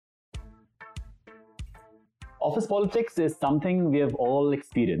Office politics is something we have all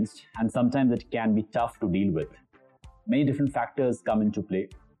experienced, and sometimes it can be tough to deal with. Many different factors come into play.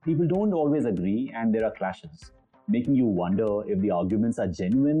 People don't always agree, and there are clashes, making you wonder if the arguments are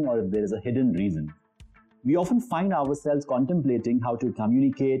genuine or if there is a hidden reason. We often find ourselves contemplating how to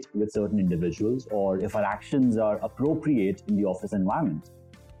communicate with certain individuals or if our actions are appropriate in the office environment.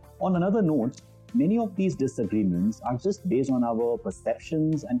 On another note, many of these disagreements are just based on our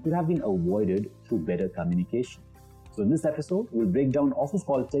perceptions and could have been avoided through better communication. So in this episode, we'll break down office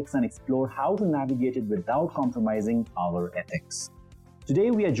politics and explore how to navigate it without compromising our ethics.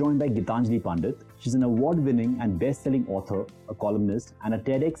 Today, we are joined by Geetanjali Pandit. She's an award-winning and best-selling author, a columnist, and a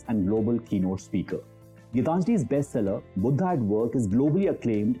TEDx and global keynote speaker. Geetanjali's bestseller, Buddha at Work, is globally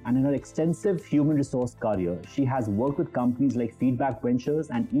acclaimed, and in her extensive human resource career, she has worked with companies like Feedback Ventures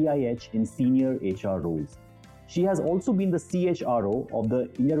and EIH in senior HR roles. She has also been the CHRO of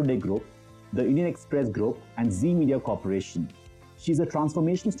the India Today Group, the Indian Express Group, and Z Media Corporation. She's a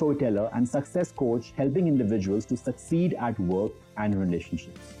transformational storyteller and success coach, helping individuals to succeed at work and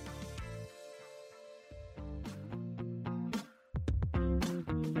relationships.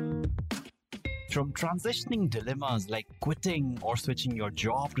 From transitioning dilemmas like quitting or switching your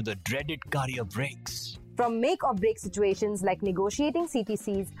job to the dreaded career breaks. From make or break situations like negotiating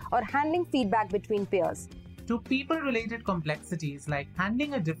CTCs or handling feedback between peers. To people-related complexities like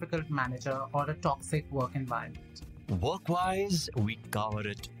handling a difficult manager or a toxic work environment. Work-wise, we cover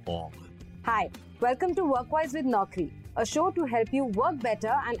it all. Hi, welcome to Workwise with Naukri, a show to help you work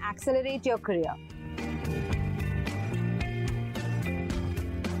better and accelerate your career.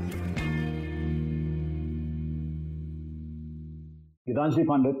 Geetanjali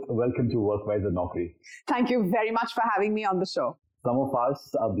Pandit, welcome to Workwise with Naukri. Thank you very much for having me on the show. Some of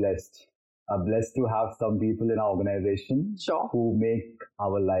us are blessed to have some people in our organization who make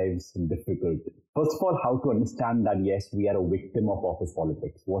our lives difficult. First of all, how to understand that, yes, we are a victim of office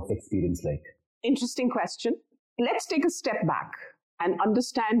politics? What's the experience like? Interesting question. Let's take a step back and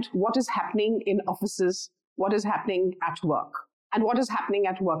understand what is happening in offices, what is happening at work, and what is happening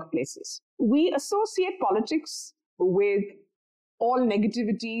at workplaces. We associate politics with all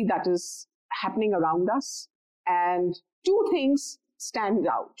negativity that is happening around us, and two things stand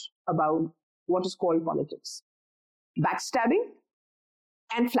out about what is called politics: backstabbing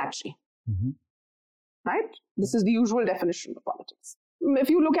and flattery. Right? This is the usual definition of politics. If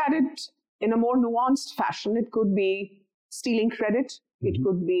you look at it in a more nuanced fashion, it could be stealing credit, it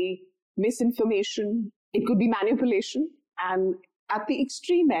could be misinformation, it could be manipulation, and at the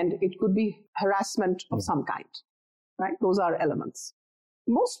extreme end, it could be harassment of some kind. Right? Those are elements.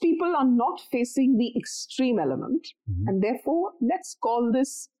 Most people are not facing the extreme element, and therefore, let's call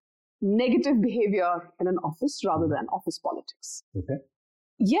this negative behavior in an office rather than office politics. Okay.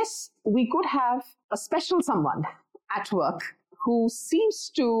 Yes, we could have a special someone at work who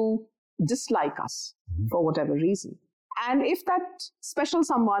seems to dislike us for whatever reason. And if that special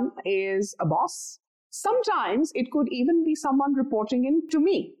someone is a boss, sometimes it could even be someone reporting in to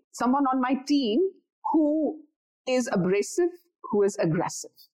me, someone on my team who is abrasive, who is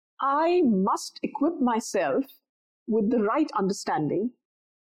aggressive. I must equip myself with the right understanding,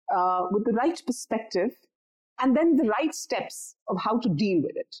 with the right perspective, and then the right steps of how to deal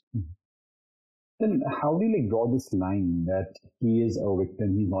with it. Then how do you draw this line that he is a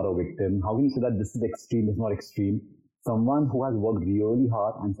victim, he's not a victim? How can you say that this is extreme, this is not extreme? Someone who has worked really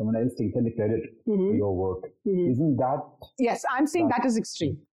hard and someone else takes the credit for your work. Isn't that... Yes, I'm saying that is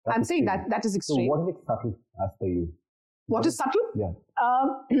extreme. I'm saying that is extreme. So what is subtle as per you? What is subtle? Yeah.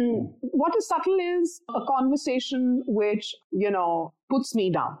 What is subtle is a conversation which, puts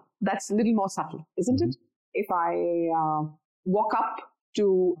me down. That's a little more subtle, isn't it? If I walk up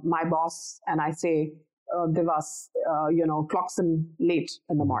to my boss and I say, Devas, clocks in late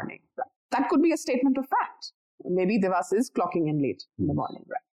in the morning. Right? That could be a statement of fact. Maybe Devas is clocking in late in the morning.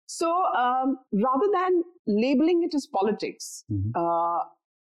 Right? So rather than labeling it as politics,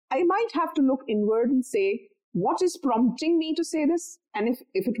 I might have to look inward and say, what is prompting me to say this? And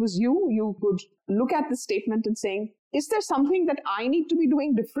if it was you, you could look at the statement and saying, is there something that I need to be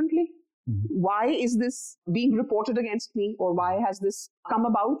doing differently? Why is this being reported against me? Or why has this come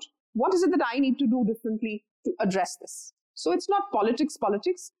about? What is it that I need to do differently to address this? So it's not politics.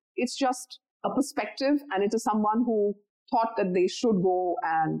 It's just a perspective, and it is someone who thought that they should go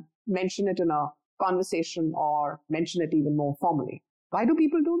and mention it in a conversation or mention it even more formally. Why do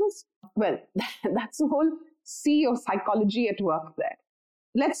people do this? Well, that's the whole sea of psychology at work there.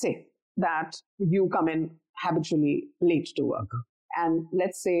 Let's say that you come in habitually late to work. And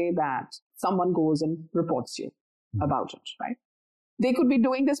let's say that someone goes and reports you about it, right? They could be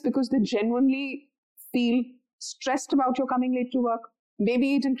doing this because they genuinely feel stressed about your coming late to work.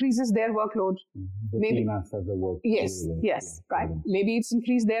 Maybe it increases their workload. Maybe as the work. Yes, right. Maybe it's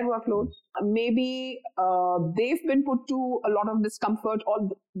increased their workload. Maybe they've been put to a lot of discomfort. Or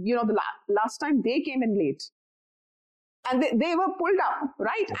the last time they came in late, and they were pulled up,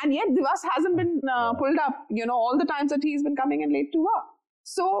 right? And yet Divas hasn't been pulled up. All the times that he's been coming in late to work.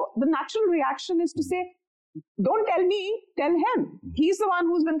 So the natural reaction is to say, "Don't tell me, tell him. He's the one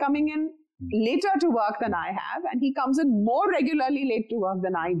who's been coming in later to work than I have, and he comes in more regularly late to work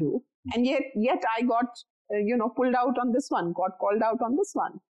than I do. And yet I got, pulled out on this one, got called out on this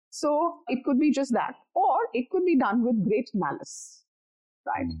one." So it could be just that, or it could be done with great malice,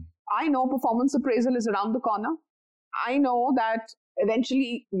 right? I know performance appraisal is around the corner. I know that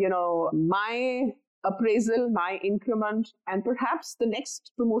eventually, my appraisal, my increment, and perhaps the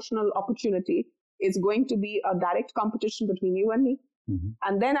next promotional opportunity is going to be a direct competition between you and me.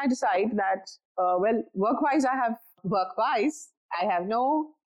 And then I decide that, work-wise, I have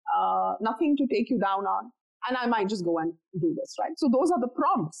nothing to take you down on. And I might just go and do this, right? So those are the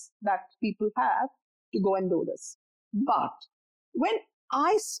prompts that people have to go and do this. But when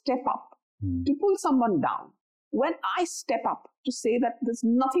I step up to pull someone down, when I step up to say that there's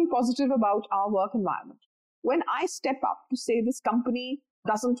nothing positive about our work environment, when I step up to say this company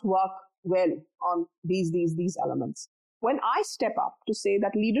doesn't work well on these elements, when I step up to say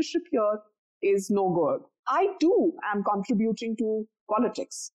that leadership here is no good, I too am contributing to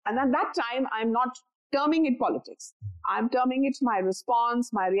politics. And at that time, I'm not terming it politics. I'm terming it my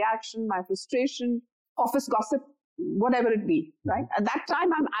response, my reaction, my frustration, office gossip, whatever it be, right? At that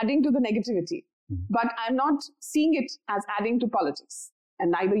time, I'm adding to the negativity, but I'm not seeing it as adding to politics.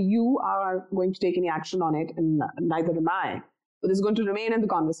 And neither you are going to take any action on it, and neither am I. But it's going to remain in the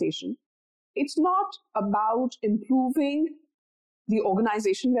conversation. It's not about improving the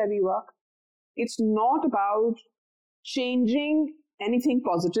organization where we work. It's not about changing anything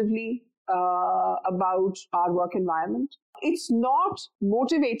positively about our work environment. It's not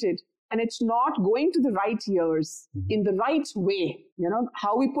motivated, and it's not going to the right ears in the right way.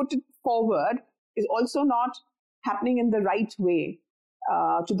 How we put it forward is also not happening in the right way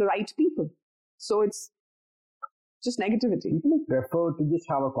to the right people. So it's just negativity. People prefer to just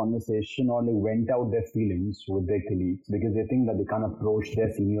have a conversation or vent out their feelings with their colleagues because they think that they can't approach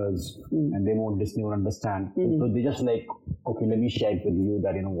their seniors and they won't listen or understand. So they just okay, let me share it with you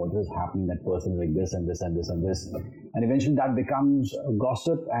that, what is happening, that person is like this and this and this and this. And eventually that becomes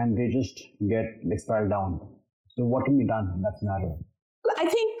gossip and they just get spiraled down. So what can be done in that scenario? I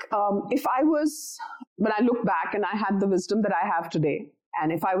think when I look back and I had the wisdom that I have today,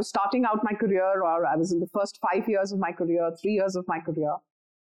 and if I was starting out my career, or I was in the first 5 years of my career, 3 years of my career,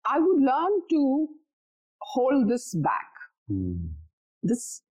 I would learn to hold this back.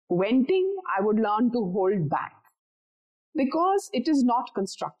 This venting, I would learn to hold back because it is not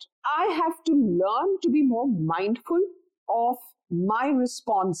constructive. I have to learn to be more mindful of my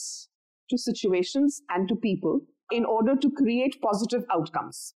response to situations and to people in order to create positive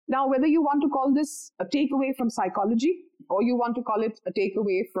outcomes. Now, whether you want to call this a takeaway from psychology, or you want to call it a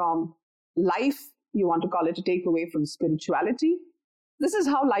takeaway from life, you want to call it a takeaway from spirituality, this is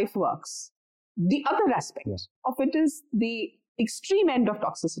how life works. The other aspect of it is the extreme end of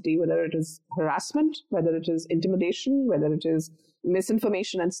toxicity, whether it is harassment, whether it is intimidation, whether it is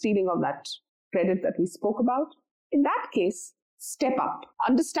misinformation and stealing of that credit that we spoke about. In that case, step up.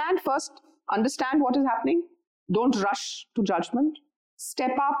 Understand what is happening. Don't rush to judgment.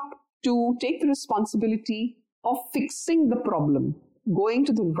 Step up to take the responsibility of fixing the problem, going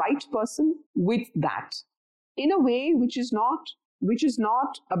to the right person with that, in a way which is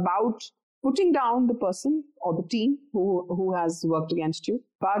not about putting down the person or the team who has worked against you,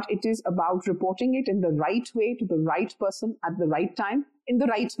 but it is about reporting it in the right way to the right person at the right time, in the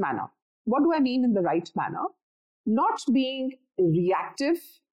right manner. What do I mean in the right manner? Not being reactive,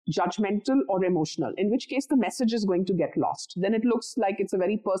 judgmental, or emotional, in which case the message is going to get lost. Then it looks like it's a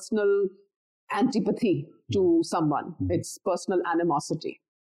very personal antipathy to someone. It's personal animosity.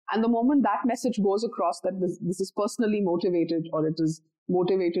 And the moment that message goes across that this is personally motivated, or it is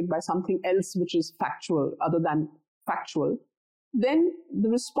motivated by something else which is factual other than factual, then the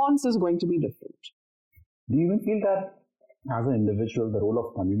response is going to be different. Do you even feel that as an individual, the role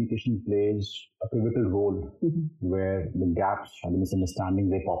of communication plays a pivotal role where the gaps and the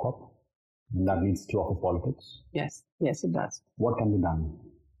misunderstandings, they pop up, and that leads to office politics? Yes, it does. What can be done?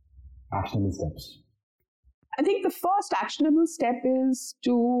 Actionable steps. I think the first actionable step is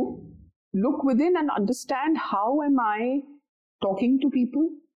to look within and understand, how am I talking to people?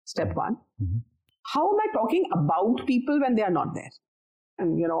 Step one. How am I talking about people when they are not there?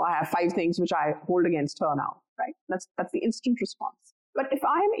 And, I have 5 things which I hold against her now, right? That's the instant response. But if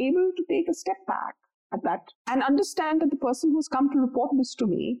I am able to take a step back at that and understand that the person who's come to report this to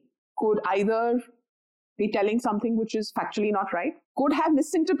me could either be telling something which is factually not right, could have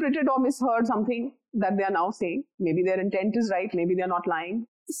misinterpreted or misheard something that they are now saying. Maybe their intent is right, maybe they're not lying.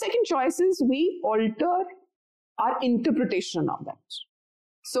 The second choice is we alter our interpretation of that.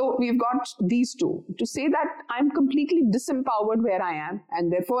 So we've got these two. To say that I'm completely disempowered where I am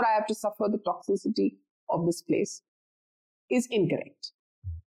and therefore I have to suffer the toxicity of this place is incorrect.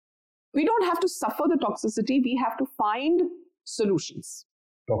 We don't have to suffer the toxicity. We have to find solutions.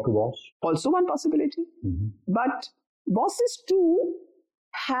 Talk to boss. Also one possibility. But bosses too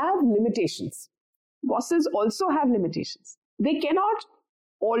have limitations. Bosses also have limitations. They cannot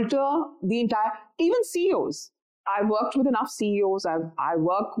alter the entire, even CEOs. I've worked with enough CEOs. I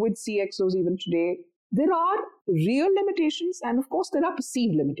work with CXOs even today. There are real limitations, and of course, there are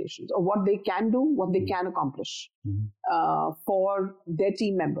perceived limitations of what they can do, what they can accomplish for their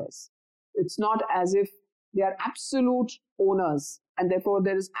team members. It's not as if they are absolute owners, and therefore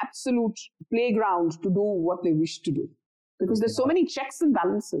there is absolute playground to do what they wish to do. Because there's so many checks and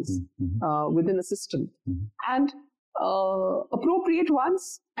balances within a system, and appropriate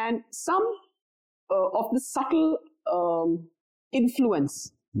ones, and some of the subtle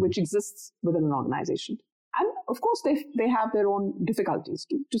influence which exists within an organization. And of course, they have their own difficulties.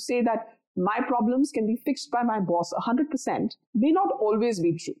 To say that my problems can be fixed by my boss 100% may not always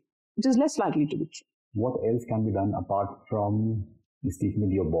be true. It is less likely to be true. What else can be done apart from speaking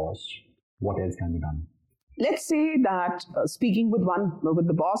with your boss? What else can be done? Let's say that speaking with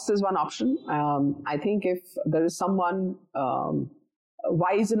the boss is one option. I think if there is someone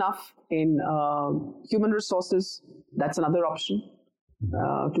wise enough in human resources, that's another option.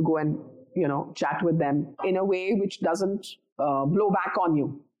 To go and chat with them in a way which doesn't blow back on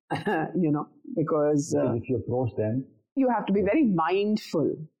you, because if you approach them, you have to be very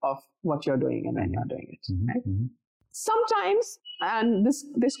mindful of what you're doing and when you're doing it. Right? Sometimes, and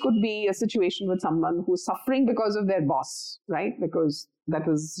this could be a situation with someone who's suffering because of their boss, right? Because that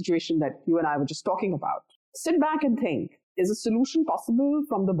was a situation that you and I were just talking about. Sit back and think, is a solution possible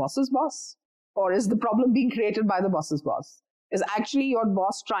from the boss's boss? Or is the problem being created by the boss's boss? Is actually your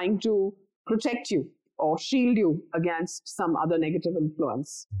boss trying to protect you or shield you against some other negative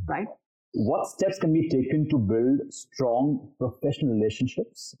influence, right? What steps can be taken to build strong professional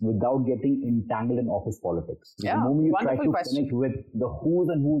relationships without getting entangled in office politics? Yeah, the moment you try to question. connect with the who's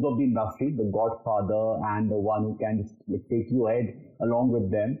and who's of the industry, the godfather and the one who can just take you ahead along with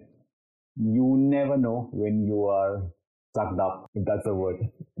them, you never know when you are sucked up, if that's a word.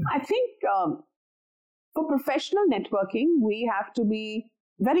 I think for professional networking, we have to be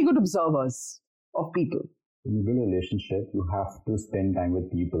very good observers of people. When you build a relationship, you have to spend time with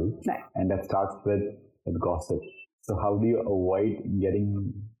people, right. And that starts with gossip. So how do you avoid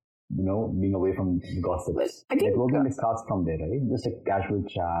getting, being away from gossip? I think networking starts from there, right? Just a casual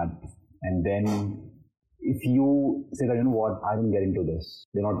chat, and then if you say that, I don't get into this,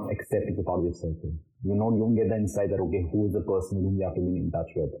 they're not accepting the part of your circle. You don't get the insight that, okay, who is the person whom you have to be in touch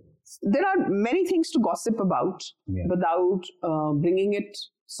with? There are many things to gossip about without bringing it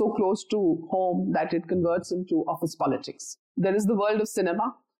so close to home that it converts into office politics. There is the world of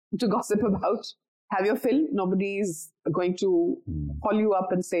cinema to gossip about. Have your fill. Nobody is going to call you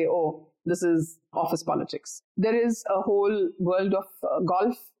up and say, oh, this is office politics. There is a whole world of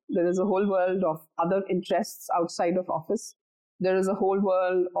golf. There is a whole world of other interests outside of office. There is a whole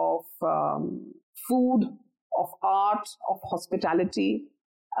world of food, of art, of hospitality,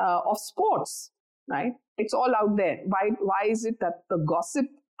 of sports, right? It's all out there. Why is it that the gossip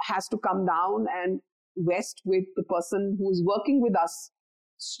has to come down and rest with the person who is working with us,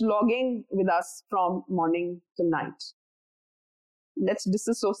 slogging with us from morning to night? Let's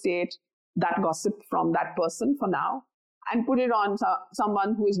disassociate that gossip from that person for now and put it on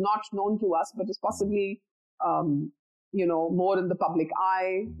someone who is not known to us, but is possibly more in the public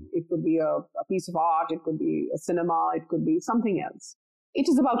eye. It could be a piece of art, it could be a cinema, it could be something else. It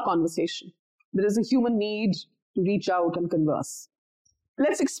is about conversation. There is a human need to reach out and converse.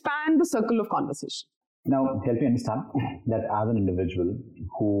 Let's expand the circle of conversation. Now, help me understand that as an individual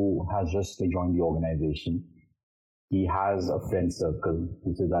who has just joined the organization, he has a friend circle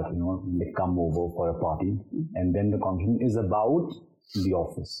who says that, they come over for a party, and then the conversation is about the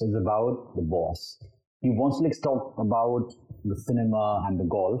office, it's about the boss. He wants to talk about the cinema and the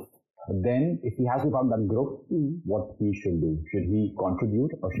golf. But then, if he has to be part of that group, what he should do? Should he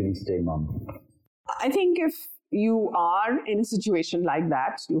contribute or should he stay mum? I think if you are in a situation like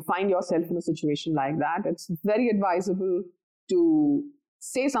that, you find yourself in a situation like that, it's very advisable to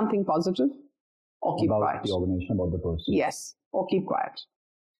say something positive, or keep about quiet. the organization, about the person. Yes, or keep quiet.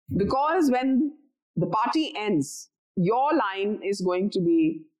 Because when the party ends, your line is going to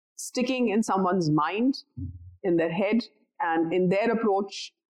be sticking in someone's mind, in their head, and in their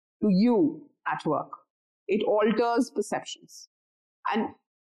approach to you at work. It alters perceptions. And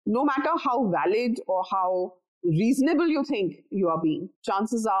no matter how valid or how reasonable you think you are being,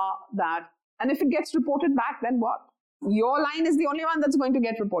 chances are that, and if it gets reported back, then what? Your line is the only one that's going to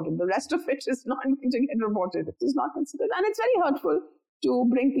get reported. The rest of it is not going to get reported. It is not considered. And it's very hurtful to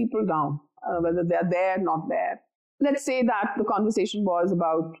bring people down, whether they're there, not there. Let's say that the conversation was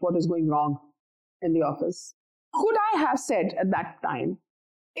about what is going wrong in the office. Could I have said at that time,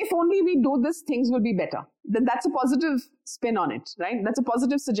 if only we do this, things will be better? That's a positive spin on it, right? That's a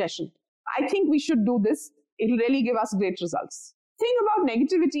positive suggestion. I think we should do this. It'll really give us great results. Thing about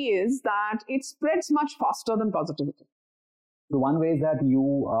negativity is that it spreads much faster than positivity. The one way is that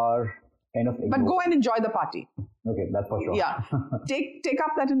you are kind of But go and enjoy the party. Okay, that's for sure. Yeah. Take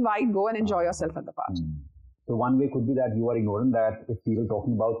up that invite, go and enjoy yourself at the party. So one way could be that you are ignorant that if people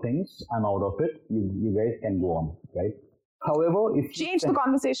talking about things, I'm out of it, you guys can go on, right? However, if change the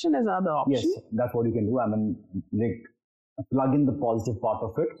conversation is another option. Yes, that's what you can do. I mean, like, plug in the positive part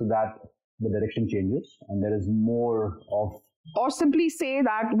of it so that the direction changes and there is more of. Or simply say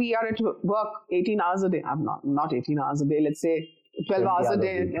that we are at work 18 hours a day. I'm not 18 hours a day. Let's say 12 hours a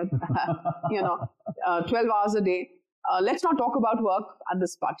day. 12 hours a day. Let's not talk about work at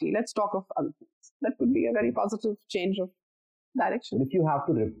this party. Let's talk of other things. That could be a very positive change of direction. But if you have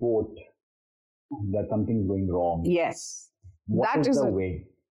to report that something is going wrong, yes, what that is the way?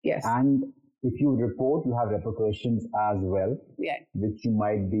 Yes, and if you report, you have repercussions as well, which you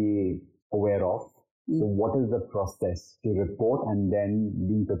might be aware of. So what is the process to report and then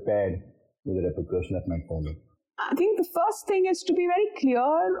being prepared with the repercussion that might follow? I think the first thing is to be very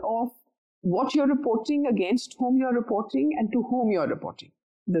clear of what you're reporting, against whom you're reporting, and to whom you're reporting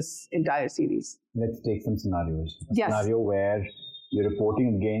this entire series. Let's take some scenarios. Yes. Scenario where you're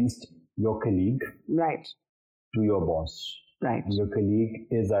reporting against your colleague to your boss. Right. And your colleague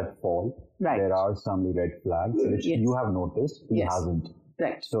is at fault. Right. There are some red flags which you have noticed, he hasn't.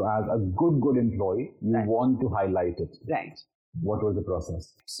 Right. So as a good employee, you want to highlight it. Right. What was the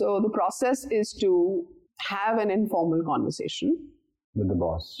process? So the process is to have an informal conversation with the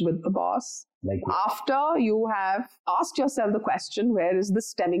boss. Like after you have asked yourself the question, where is this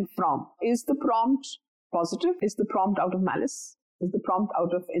stemming from? Is the prompt positive? Is the prompt out of malice? Is the prompt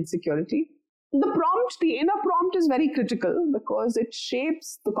out of insecurity? The inner prompt is very critical because it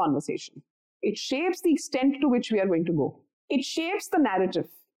shapes the conversation. It shapes the extent to which we are going to go. It shapes the narrative.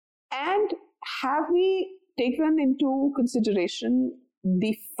 And have we taken into consideration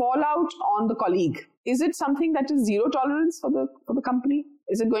the fallout on the colleague? Is it something that is zero tolerance for the company?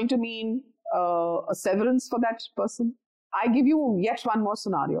 Is it going to mean a severance for that person? I give you yet one more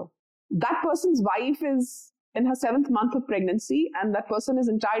scenario. That person's wife is in her 7th month of pregnancy and that person is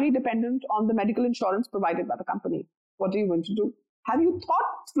entirely dependent on the medical insurance provided by the company. What are you going to do? Have you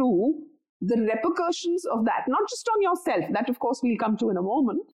thought through the repercussions of that? Not just on yourself, that of course we'll come to in a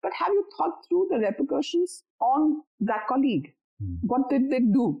moment, but have you thought through the repercussions on that colleague? What did they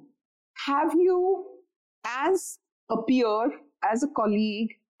do? Have you, as a peer, as a colleague,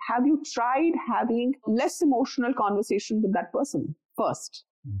 have you tried having less emotional conversation with that person first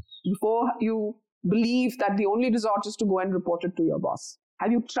before you believe that the only resort is to go and report it to your boss?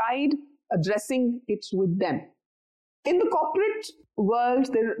 Have you tried addressing it with them? In the corporate world,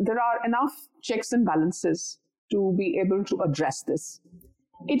 there are enough checks and balances to be able to address this.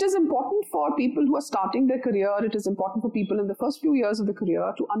 It is important for people who are starting their career, it is important for people in the first few years of the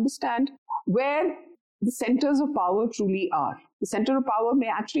career to understand where the centers of power truly are. The center of power may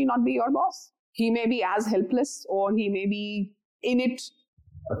actually not be your boss. He may be as helpless or he may be in it.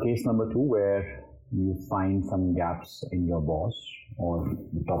 A case number 2 where you find some gaps in your boss or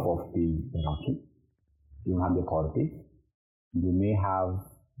the top of the hierarchy. You have the authority. You may have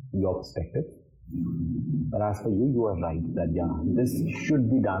your perspective. But as for you, you are right that this should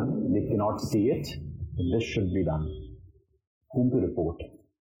be done. They cannot see it. This should be done. Whom to report?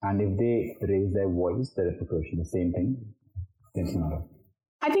 And if they raise their voice, the repercussion, the same thing.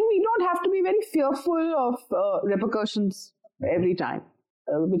 I think we don't have to be very fearful of repercussions every time,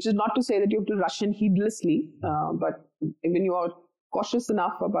 which is not to say that you have to rush in heedlessly, but when you are cautious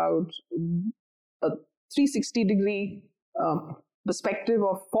enough about a 360-degree perspective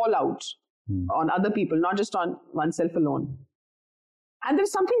of fallout on other people, not just on oneself alone. And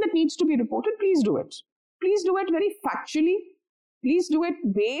there's something that needs to be reported, please do it. Please do it very factually. Please do it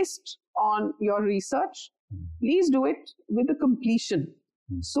based on your research. Please do it with a completion.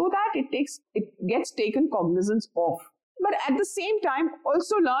 so that it gets taken cognizance of. But at the same time,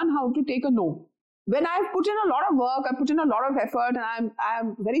 also learn how to take a no. When I've put in a lot of work, I put in a lot of effort, and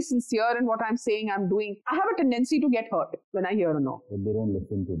I'm very sincere in what I'm saying, I'm doing, I have a tendency to get hurt when I hear a no. If they don't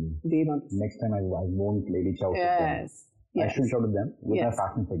listen to me. They don't listen. Next time I won't lady shout at them. Yes. I should shout at them with my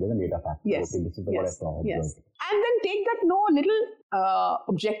facts and figures and data facts. Yes. Okay, this is what I saw. Yes. And then take that no a little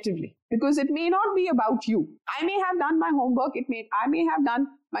objectively, because it may not be about you. I may have done my homework. I may have done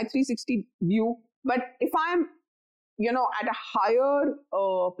my 360 view, but if I'm, at a higher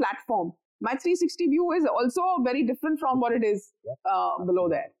platform, my 360 view is also very different from what it is below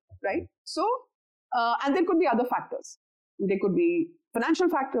there, right? So, and there could be other factors. There could be financial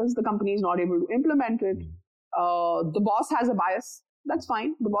factors. The company is not able to implement it. The boss has a bias. That's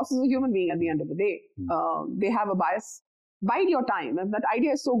fine. The boss is a human being at the end of the day. They have a bias. Bide your time. If that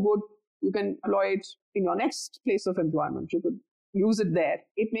idea is so good, you can employ it in your next place of employment. You could use it there.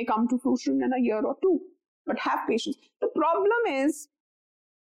 It may come to fruition in a year or two, but have patience. The problem is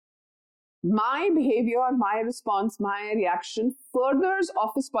my behavior, my response, my reaction furthers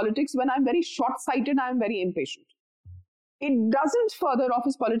office politics when I'm very short-sighted, I'm very impatient. It doesn't further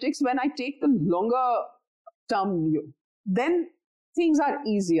office politics when I take the longer term view. Then things are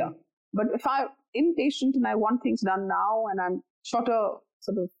easier. But if I'm impatient and I want things done now and I'm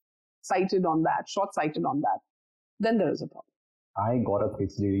short-sighted on that, then there is a problem. I got a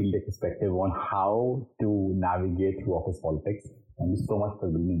pretty perspective on how to navigate through office politics. Thank you so much for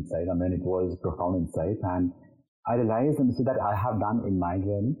giving me insight. I mean, it was profound insight. And I realized, and this is that I have done in my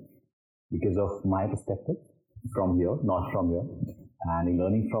journey because of my perspective from here, not from here. And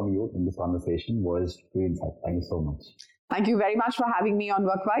learning from you in this conversation was really insightful. Thank you so much. Thank you very much for having me on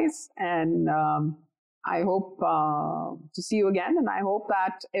Workwise. And I hope to see you again. And I hope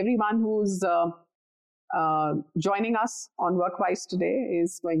that everyone who's joining us on Workwise today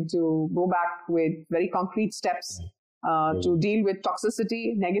is going to go back with very concrete steps to deal with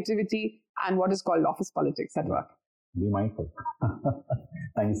toxicity, negativity, and what is called office politics at work. Be mindful.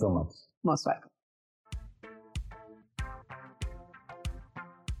 Thank you so much. Most welcome.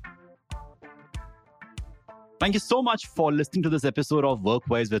 Thank you so much for listening to this episode of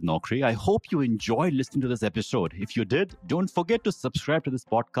Workwise with Naukri. I hope you enjoyed listening to this episode. If you did, don't forget to subscribe to this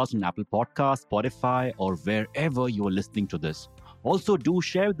podcast on Apple Podcasts, Spotify, or wherever you are listening to this. Also, do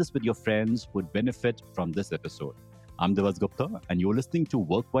share this with your friends who would benefit from this episode. I'm Devas Gupta, and you're listening to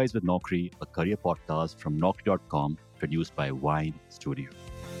Workwise with Naukri, a career podcast from Naukri.com, produced by Wine Studio.